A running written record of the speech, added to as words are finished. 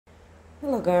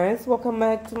Hello guys, welcome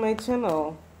back to my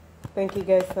channel. Thank you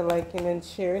guys for liking and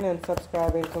sharing and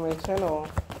subscribing to my channel.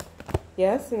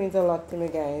 Yes, it means a lot to me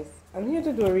guys. I'm here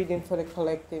to do a reading for the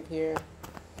collective here.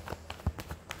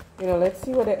 Let's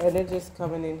see what the energy is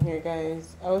coming in here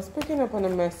guys. I was picking up on a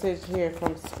message here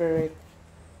from Spirit.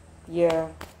 Yeah,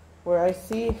 where I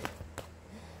see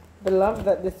the love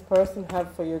that this person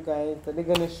have for you guys, that they're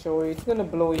going to show you. It's going to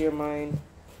blow your mind.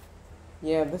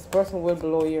 Yeah, this person will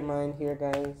blow your mind here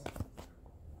guys.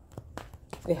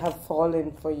 They have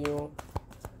fallen for you.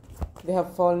 They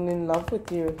have fallen in love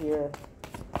with you here.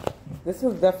 This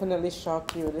will definitely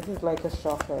shock you. This is like a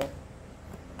shocker.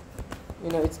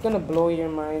 It's going to blow your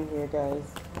mind here, guys.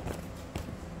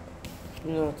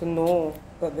 To know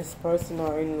that this person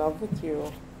are in love with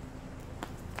you.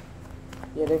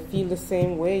 Yeah, they feel the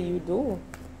same way you do.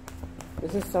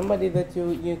 This is somebody that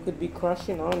you could be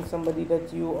crushing on. Somebody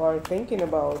that you are thinking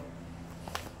about.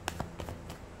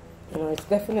 It's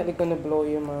definitely going to blow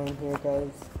your mind here,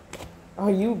 guys. Or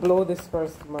you blow this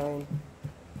person's mind.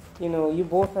 You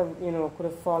both have, could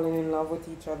have fallen in love with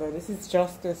each other. This is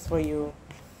justice for you.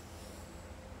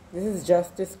 This is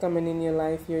justice coming in your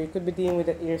life here. You could be dealing with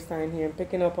an air sign here. I'm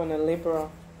picking up on a Libra.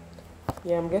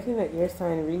 Yeah, I'm getting an air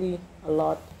sign really a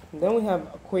lot. And then we have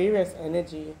Aquarius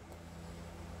energy.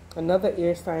 Another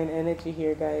air sign energy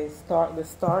here, guys. The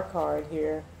star card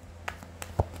here.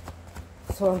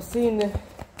 So I'm seeing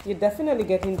you're definitely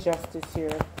getting justice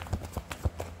here.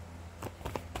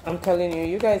 I'm telling you,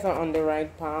 you guys are on the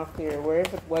right path here.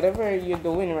 Whatever you're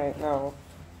doing right now,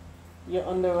 you're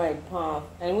on the right path.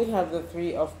 And we have the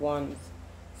Three of Wands.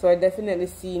 So I definitely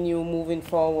see you moving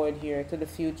forward here to the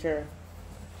future.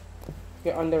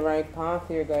 You're on the right path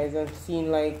here, guys. I'm seeing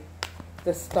like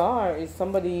the star is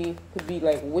somebody could be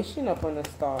like wishing upon a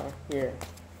star here.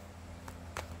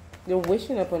 They're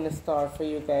wishing upon a star for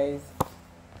you guys.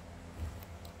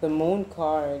 The moon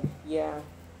card, yeah.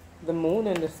 The moon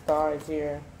and the stars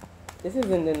here. This is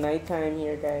in the nighttime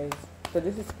here, guys. So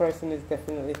this person is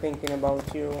definitely thinking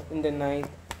about you in the night.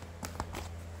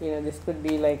 This could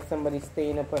be like somebody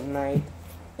staying up at night.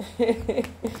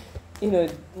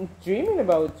 Dreaming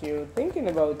about you, thinking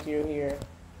about you here.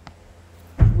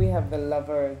 We have the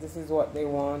Lover. This is what they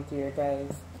want here,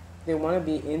 guys. They want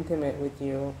to be intimate with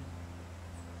you.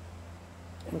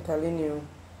 I'm telling you.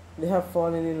 They have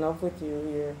fallen in love with you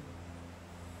here.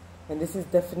 And this is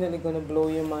definitely going to blow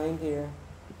your mind here.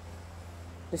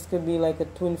 This could be like a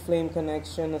twin flame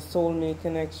connection, a soulmate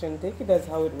connection. Take it as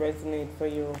how it resonates for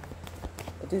you.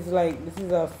 It is like, this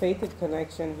is a fated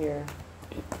connection here.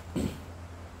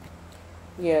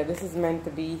 Yeah, this is meant to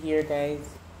be here, guys.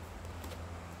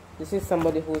 This is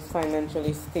somebody who is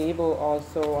financially stable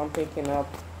also, I'm picking up.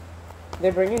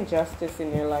 They're bringing justice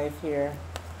in your life here.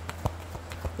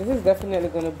 This is definitely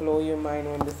going to blow your mind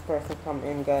when this person come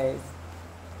in, guys.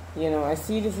 I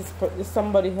see this is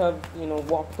somebody who have,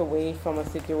 walked away from a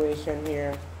situation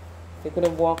here. They could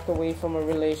have walked away from a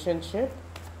relationship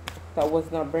that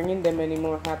was not bringing them any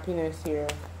more happiness here.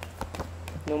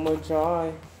 No more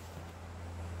joy.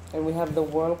 And we have the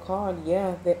World card.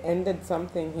 Yeah, they ended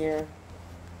something here.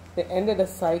 They ended a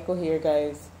cycle here,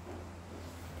 guys.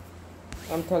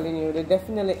 I'm telling you, they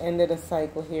definitely ended a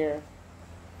cycle here.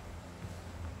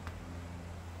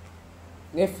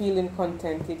 They're feeling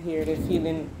contented here. They're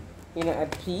feeling,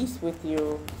 at peace with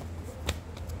you.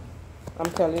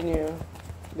 I'm telling you.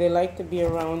 They like to be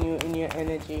around you in your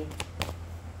energy.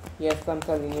 Yes, I'm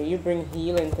telling you. You bring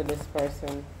healing to this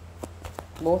person.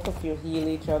 Both of you heal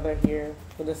each other here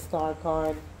with the Star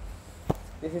card.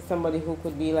 This is somebody who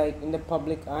could be like in the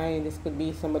public eye. This could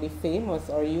be somebody famous,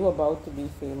 or you about to be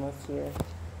famous here.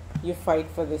 You fight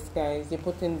for this, guys. You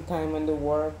put in the time and the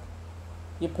work.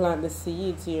 You plant the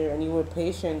seeds here, and you were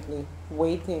patiently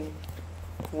waiting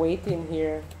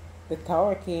here. The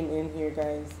Tower came in here,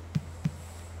 guys,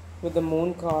 with the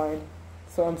Moon card.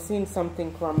 So I'm seeing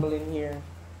something crumbling here.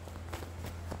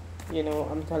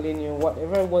 I'm telling you,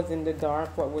 whatever was in the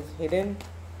dark, what was hidden,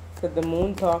 that the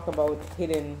Moon talk about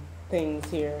hidden things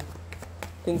here,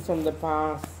 things from the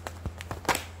past.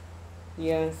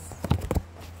 Yes,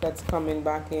 that's coming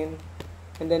back in.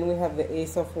 And then we have the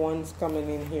Ace of Wands coming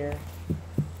in here.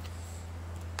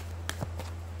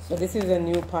 So this is a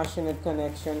new passionate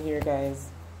connection here, guys.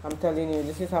 I'm telling you,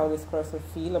 this is how this person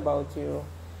feel about you.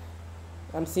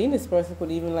 I'm seeing this person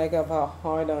could even like have a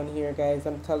heart on here, guys.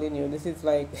 I'm telling you, this is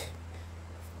like,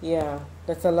 yeah,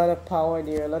 that's a lot of power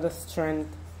there, a lot of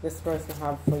strength this person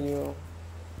have for you.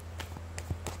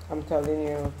 I'm telling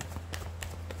you,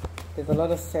 there's a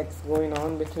lot of sex going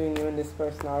on between you and this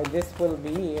person. Now, this will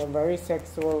be a very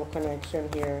sexual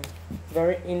connection here,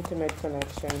 very intimate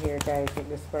connection here, guys, with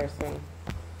this person.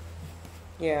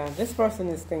 Yeah, this person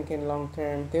is thinking long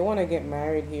term. They want to get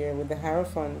married here with the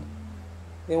Hierophant.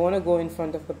 They want to go in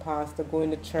front of the pastor, go in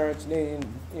the church. They,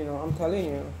 I'm telling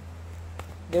you,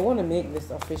 they want to make this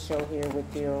official here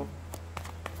with you.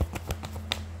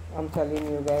 I'm telling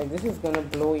you guys, this is going to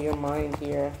blow your mind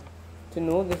here. To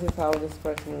know this is how this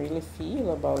person really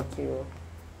feel about you.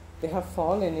 They have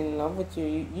fallen in love with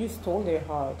you. You stole their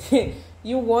heart.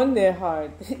 You won their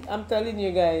heart. I'm telling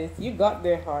you guys, you got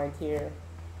their heart here.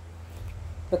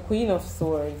 The Queen of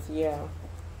Swords, yeah.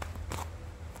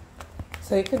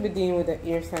 So you could be dealing with the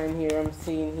air sign here, I'm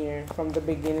seeing here, from the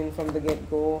beginning, from the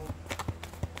get-go.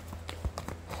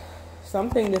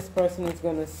 Something this person is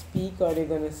going to speak or they're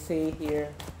going to say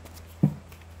here.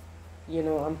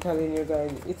 I'm telling you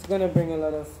guys, it's going to bring a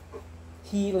lot of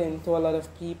healing to a lot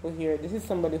of people here. This is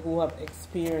somebody who have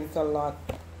experienced a lot.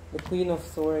 The Queen of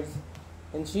Swords.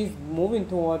 And she's moving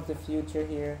towards the future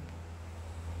here.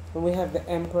 And we have the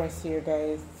Empress here,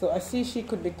 guys. So I see she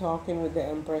could be talking with the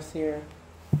Empress here.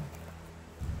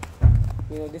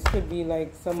 This could be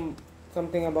like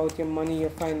something about your money,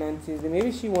 your finances. And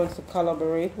maybe she wants to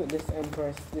collaborate with this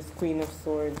Empress, this Queen of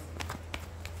Swords.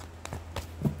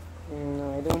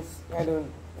 No, I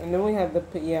don't. And then we have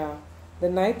the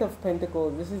Knight of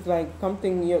Pentacles. This is like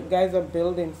something, you guys are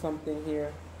building something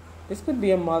here. This could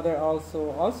be a mother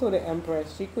also. Also the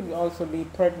Empress. She could also be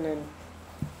pregnant.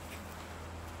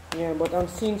 Yeah, but I'm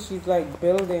seeing she's like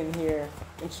building here.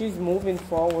 And she's moving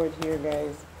forward here,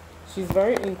 guys. She's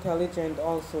very intelligent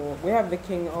also. We have the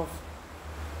King of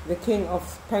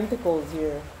Pentacles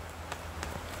here.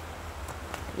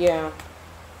 Yeah.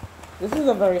 This is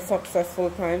a very successful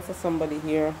time for somebody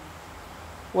here.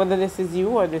 Whether this is you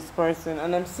or this person.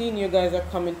 And I'm seeing you guys are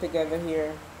coming together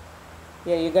here.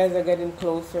 Yeah, you guys are getting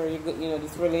closer.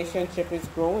 This relationship is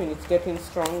growing. It's getting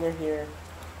stronger here.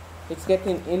 It's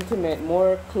getting intimate,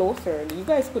 more closer. You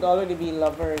guys could already be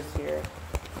lovers here.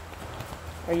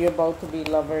 Are you about to be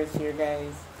lovers here,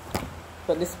 guys?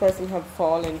 But this person have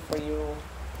fallen for you.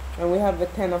 And we have the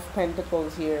Ten of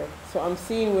Pentacles here. So I'm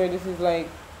seeing where this is like,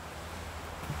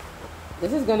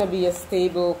 this is going to be a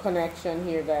stable connection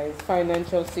here, guys.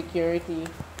 Financial security.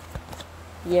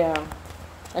 Yeah.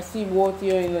 I see both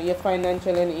your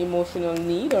financial and emotional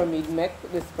need are being met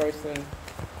with this person.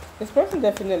 This person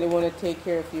definitely want to take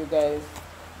care of you guys.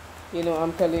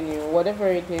 I'm telling you, whatever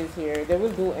it is here, they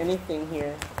will do anything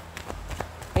here.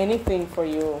 Anything for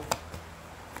you.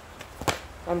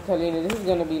 I'm telling you, this is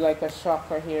going to be like a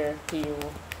shocker here to you.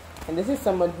 And this is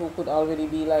someone who could already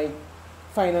be like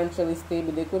financially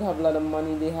stable. They could have a lot of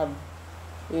money. They have,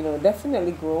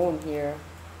 definitely grown here.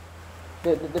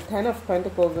 The Ten of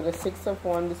Pentacles with the Six of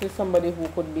Wands. This is somebody who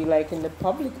could be like in the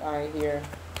public eye here.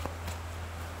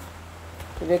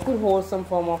 They could hold some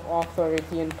form of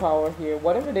authority and power here.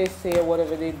 Whatever they say or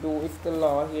whatever they do, it's the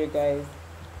law here, guys.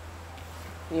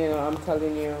 I'm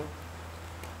telling you.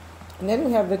 And then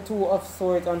we have the Two of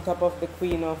Swords on top of the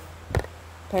Queen of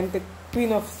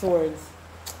Swords.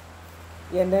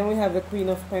 Yeah, and then we have the Queen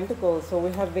of Pentacles. So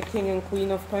we have the King and Queen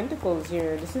of Pentacles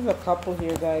here. This is a couple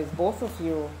here, guys. Both of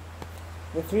you.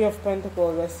 The Three of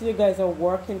Pentacles. I see you guys are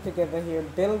working together here,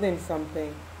 building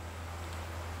something.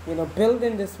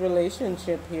 Building this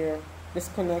relationship here. This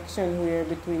connection here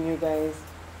between you guys.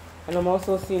 And I'm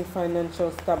also seeing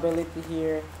financial stability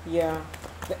here. Yeah.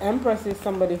 The Empress is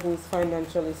somebody who is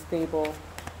financially stable.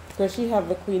 Because she have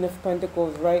the Queen of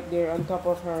Pentacles right there on top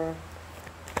of her.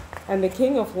 And the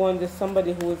King of Wands is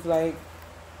somebody who is like,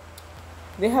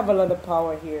 they have a lot of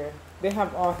power here. They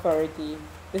have authority.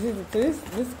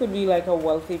 This could be like a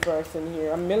wealthy person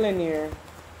here, a millionaire.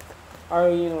 Or,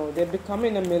 they're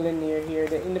becoming a millionaire here.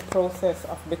 They're in the process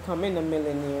of becoming a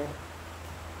millionaire.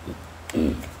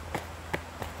 And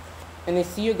I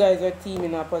see you guys are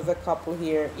teaming up as a couple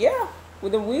here. Yeah,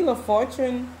 with the Wheel of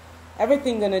Fortune,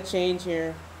 everything gonna change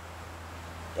here.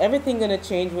 Everything gonna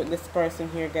change with this person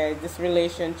here, guys. This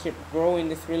relationship growing,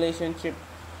 this relationship,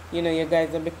 you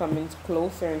guys are becoming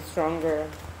closer and stronger.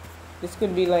 This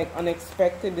could be like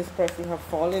unexpected. This person have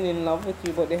fallen in love with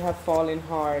you, but they have fallen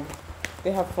hard.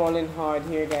 They have fallen hard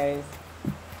here, guys.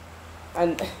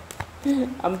 And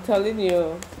I'm telling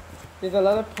you, there's a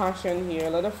lot of passion here,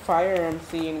 a lot of fire I'm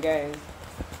seeing, guys,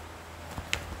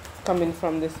 coming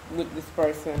from this with this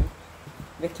person.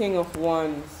 The King of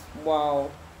Wands.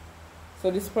 Wow. So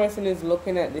this person is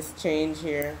looking at this change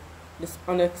here, this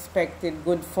unexpected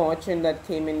good fortune that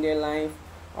came in their life.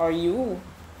 Or you.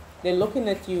 They're looking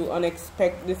at you,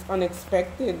 this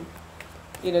unexpected.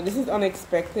 This is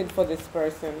unexpected for this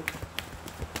person.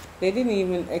 They didn't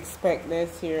even expect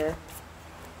this here,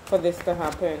 for this to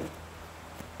happen.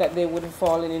 That they would have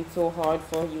fallen in so hard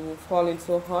for you, fallen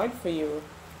so hard for you.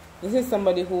 This is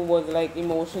somebody who was like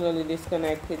emotionally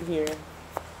disconnected here.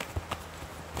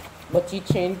 But you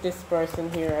changed this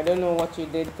person here. I don't know what you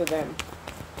did to them.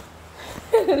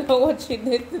 I don't know what you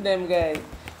did to them, guys.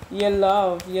 Your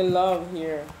love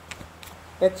here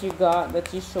that you got,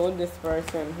 that you showed this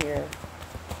person here.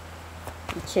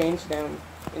 You changed them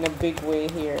in a big way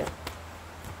here.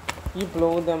 You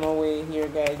blow them away here,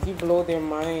 guys. You blow their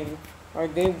mind, or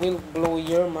they will blow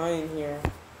your mind here.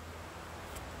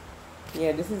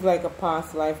 Yeah, this is like a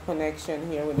past life connection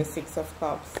here with the Six of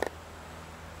Cups.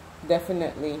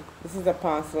 Definitely, this is a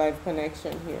past life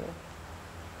connection here.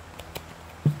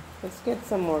 Let's get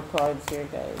some more cards here,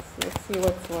 guys. Let's see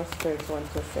what more spirits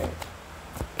want to say.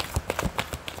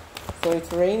 So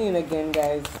it's raining again,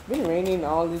 guys. It's been raining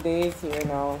all the days here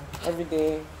now, every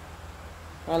day.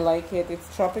 I like it.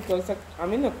 It's tropical. It's like,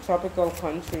 I'm in a tropical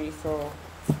country, so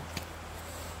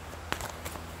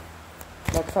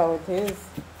that's how it is.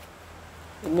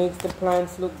 It makes the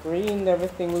plants look green,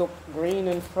 everything look green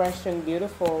and fresh and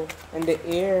beautiful, and the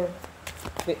air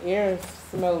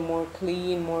smell more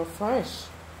clean, more fresh.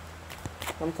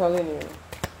 I'm telling you,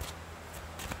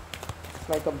 it's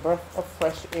like a breath of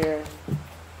fresh air.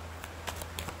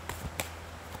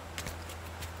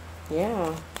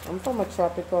 Yeah, I'm from a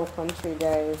tropical country,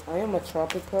 guys. I am a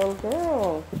tropical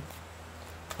girl.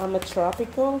 I'm a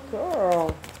tropical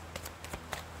girl.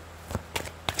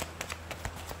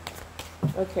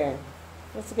 Okay,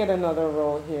 let's get another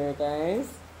roll here, guys.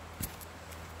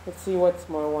 Let's see what's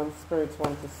more one spirits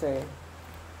want to say.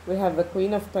 We have the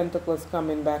Queen of Pentacles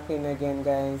coming back in again,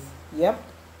 guys. Yep,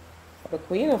 the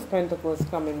Queen of Pentacles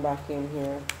coming back in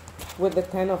here with the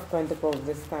Ten of Pentacles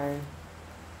this time.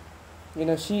 You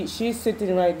know, she's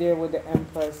sitting right there with the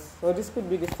Empress. So this could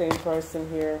be the same person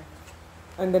here.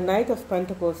 And the Knight of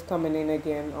Pentacles coming in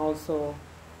again also.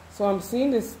 So I'm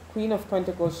seeing this Queen of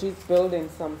Pentacles. She's building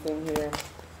something here.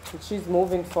 And she's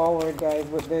moving forward, guys,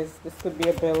 with this. This could be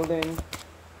a building.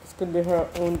 This could be her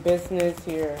own business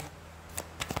here.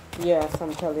 Yes,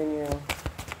 I'm telling you.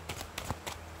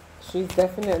 She's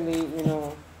definitely, you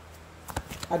know,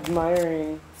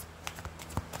 admiring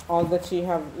all that she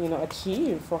have, you know,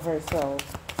 achieved for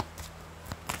herself.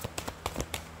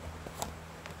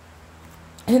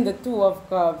 And the Two of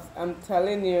Cups, I'm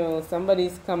telling you,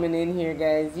 somebody's coming in here,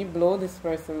 guys. You blow this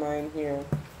person's mind here.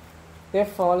 They're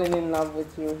falling in love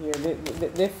with you here.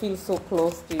 They feel so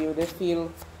close to you. They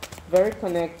feel very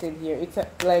connected here. It's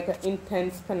like an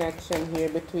intense connection here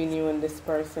between you and this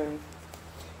person.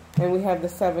 And we have the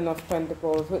Seven of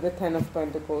Pentacles with the Ten of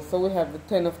Pentacles. So we have the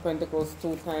Ten of Pentacles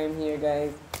 2 times here,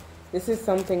 guys. This is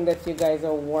something that you guys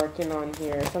are working on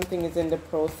here. Something is in the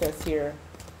process here.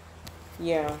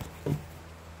 Yeah.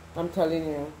 I'm telling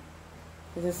you.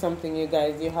 This is something you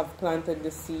guys, you have planted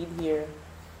the seed here.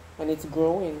 And it's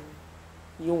growing.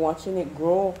 You're watching it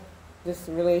grow. This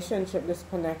relationship, this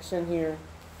connection here.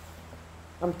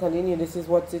 I'm telling you, this is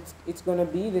what it's going to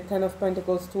be. The Ten of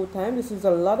Pentacles 2 times. This is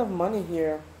a lot of money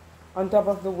here. On top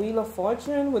of the Wheel of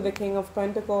Fortune with the King of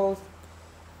Pentacles.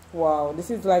 Wow, this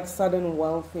is like sudden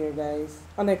wealth here, guys.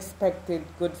 Unexpected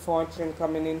good fortune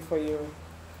coming in for you.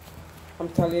 I'm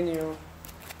telling you.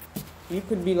 You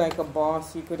could be like a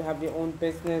boss. You could have your own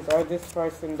business, or this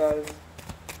person does.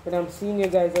 But I'm seeing you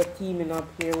guys are teaming up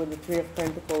here with the Three of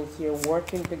Pentacles here,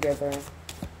 working together.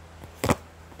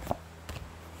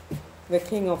 The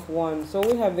King of Wands. So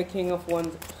we have the King of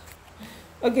Wands.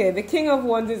 Okay, the King of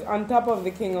Wands is on top of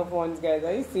the King of Wands, guys.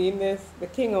 Are you seeing this? The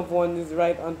King of Wands is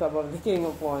right on top of the King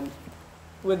of Wands.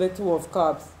 With the Two of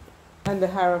Cups. And the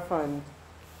Hierophant.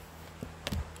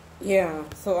 Yeah,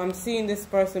 so I'm seeing this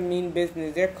person mean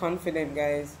business. They're confident,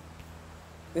 guys.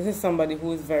 This is somebody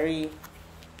who is very...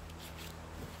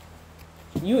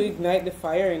 You ignite the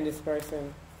fire in this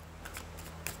person.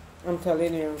 I'm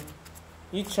telling you.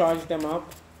 You charge them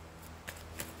up.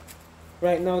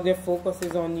 Right now their focus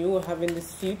is on you, having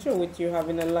this future with you,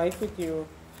 having a life with you,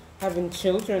 having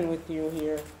children with you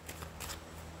here.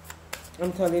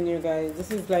 I'm telling you guys,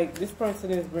 this is like, this person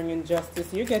is bringing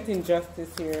justice. You're getting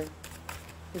justice here.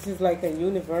 This is like a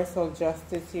universal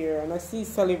justice here. And I see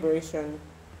celebration.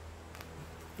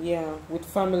 Yeah, with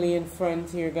family and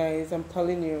friends here, guys. I'm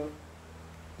telling you.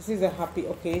 This is a happy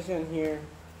occasion here.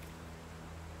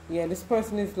 Yeah, this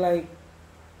person is like,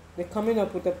 they're coming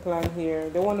up with a plan here.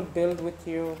 They want to build with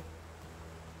you.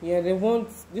 Yeah, they want...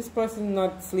 This person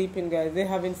not sleeping, guys. They're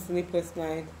having sleepless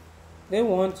night. They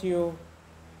want you...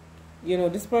 You know,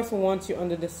 this person wants you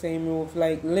under the same roof.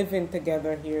 Like, living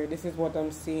together here. This is what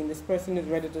I'm seeing. This person is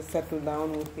ready to settle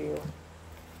down with you.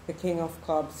 The King of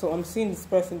Cups. So I'm seeing this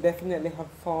person definitely have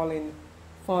fallen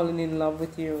in love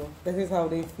with you. This is how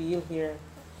they feel here.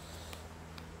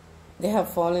 They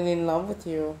have fallen in love with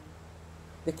you.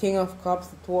 The King of Cups,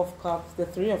 the Two of Cups, the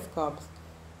Three of Cups.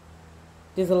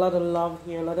 There's a lot of love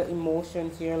here, a lot of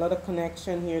emotions here, a lot of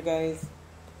connection here, guys.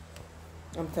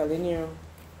 I'm telling you.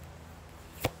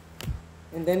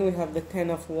 And then we have the Ten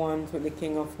of Wands with the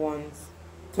King of Wands.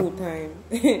 2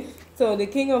 times. So the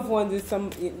King of Wands is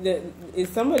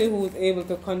somebody who is able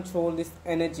to control this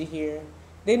energy here.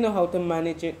 They know how to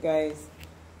manage it, guys.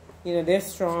 You know, they're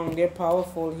strong, they're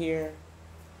powerful here.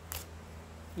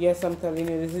 Yes, I'm telling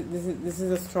you, this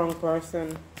is a strong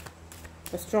person.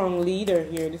 A strong leader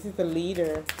here. This is a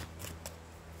leader.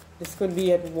 This could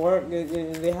be at work.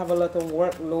 They have a lot of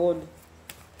workload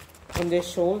on their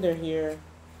shoulder here.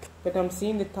 But I'm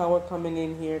seeing the Tower coming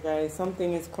in here, guys.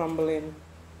 Something is crumbling.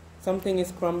 Something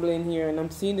is crumbling here. And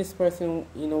I'm seeing this person,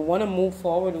 you know, want to move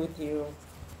forward with you.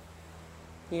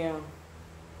 Yeah.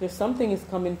 There's something is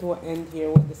coming to an end here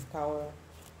with this Tower.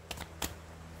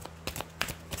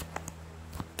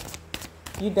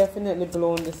 You definitely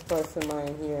blown this person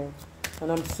mind here.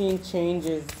 And I'm seeing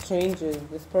changes.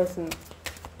 This person,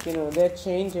 you know, they're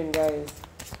changing, guys,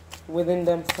 within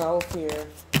themselves here.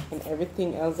 And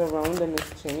everything else around them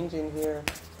is changing here.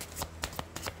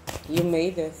 You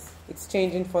made this. It's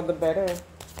changing for the better.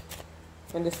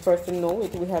 And this person know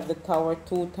it. We have the Tower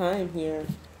 2 times here.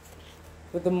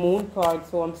 With the Moon card.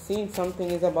 So I'm seeing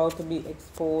something is about to be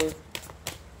exposed.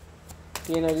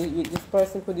 You know, this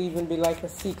person could even be like a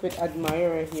secret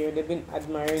admirer here. They've been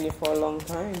admiring you for a long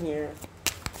time here.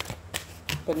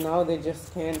 But now they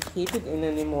just can't keep it in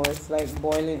anymore. It's like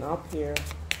boiling up here.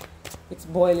 It's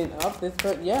boiling up.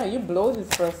 Yeah, you blow this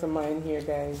person's mind here,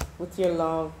 guys. With your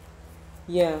love.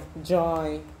 Yeah,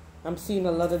 joy. I'm seeing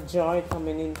a lot of joy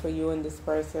coming in for you and this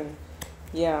person.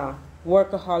 Yeah,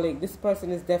 workaholic. This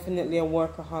person is definitely a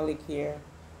workaholic here.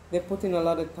 They're putting a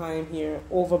lot of time here.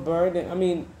 Overburdened. I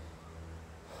mean,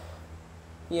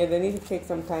 yeah, they need to take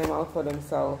some time out for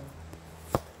themselves.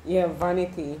 Yeah,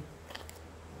 vanity.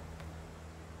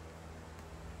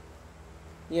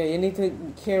 Yeah, you need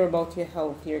to care about your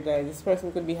health here, guys. This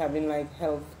person could be having like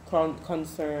health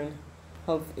concern,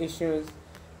 health issues.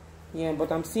 Yeah,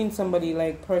 but I'm seeing somebody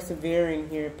like persevering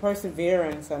here.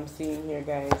 Perseverance I'm seeing here,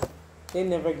 guys. They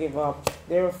never give up.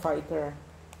 They're a fighter.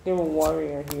 They're a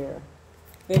warrior here.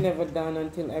 They're never done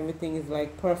until everything is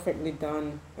like perfectly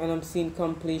done. And I'm seeing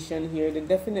completion here. They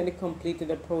definitely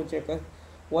completed a project.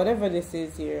 Whatever this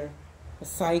is here. A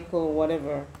cycle,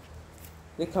 whatever.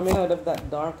 They're coming out of that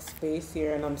dark space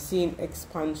here, and I'm seeing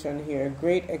expansion here.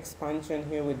 Great expansion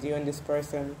here with you and this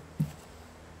person.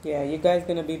 Yeah, you guys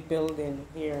gonna be building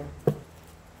here.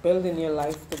 Building your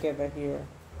life together here.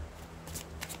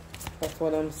 That's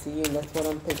what I'm seeing. That's what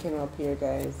I'm picking up here,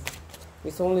 guys.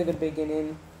 It's only the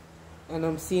beginning. And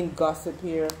I'm seeing gossip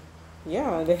here.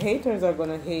 Yeah, the haters are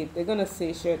gonna hate. They're gonna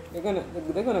say shit. They're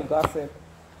gonna gossip.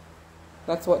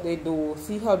 That's what they do.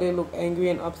 See how they look angry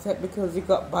and upset because you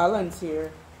got balance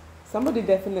here. Somebody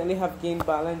definitely have gained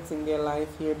balance in their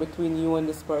life here between you and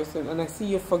this person. And I see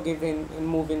you forgiving and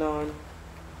moving on.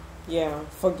 Yeah,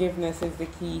 forgiveness is the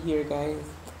key here, guys.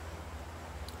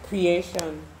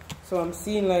 Creation. So I'm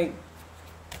seeing like,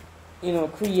 you know,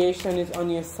 creation is on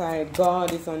your side.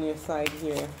 God is on your side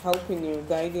here. Helping you,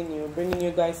 guiding you, bringing you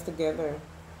guys together.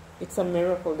 It's a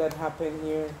miracle that happened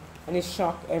here. And it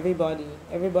shocked everybody.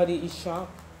 Everybody is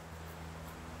shocked.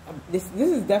 This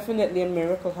is definitely a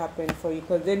miracle happening for you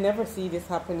because they never see this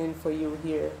happening for you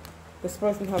here. This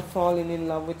person have fallen in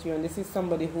love with you, and this is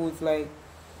somebody who's like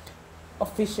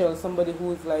official, somebody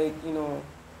who's like, you know,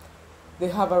 they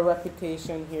have a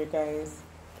reputation here, guys.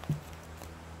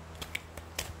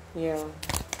 Yeah.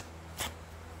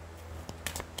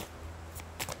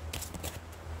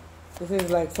 This is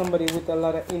like somebody with a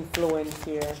lot of influence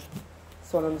here.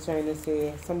 That's what I'm trying to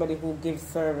say. Somebody who gives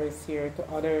service here to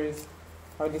others.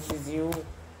 Or this is you.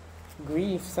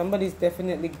 Grief. Somebody's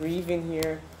definitely grieving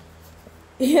here.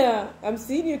 Yeah, I'm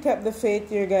seeing you kept the faith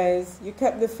here, guys. You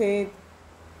kept the faith.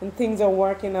 And things are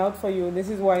working out for you. This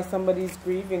is why somebody's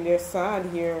grieving. They're sad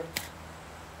here.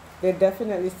 They're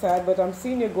definitely sad. But I'm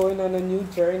seeing you going on a new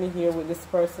journey here with this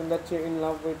person that you're in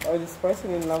love with. Or this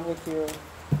person in love with you.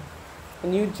 A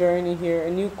new journey here. A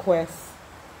new quest.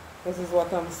 This is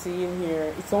what I'm seeing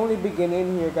here. It's only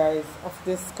beginning here, guys. Of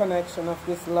this connection. Of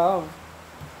this love.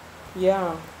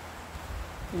 Yeah.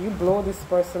 You blow this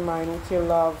person's mind with your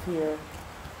love here.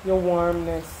 Your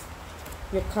warmness.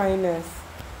 Your kindness.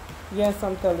 Yes,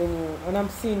 I'm telling you. And I'm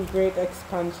seeing great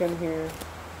expansion here.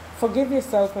 Forgive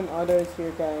yourself and others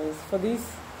here, guys. For these,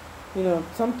 you know,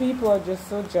 some people are just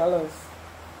so jealous.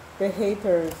 They're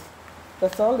haters.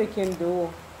 That's all they can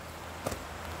do.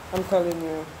 I'm telling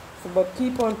you. So, but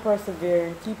keep on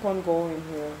persevering. Keep on going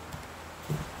here.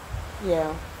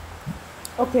 Yeah.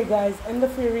 Okay, guys, end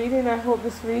of your reading. I hope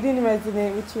this reading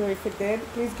resonated with you. If it did,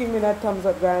 please give me that thumbs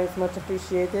up, guys. Much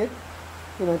appreciated.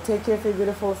 You know, take care of your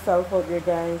beautiful self out there,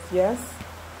 guys. Yes?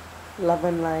 Love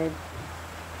and light.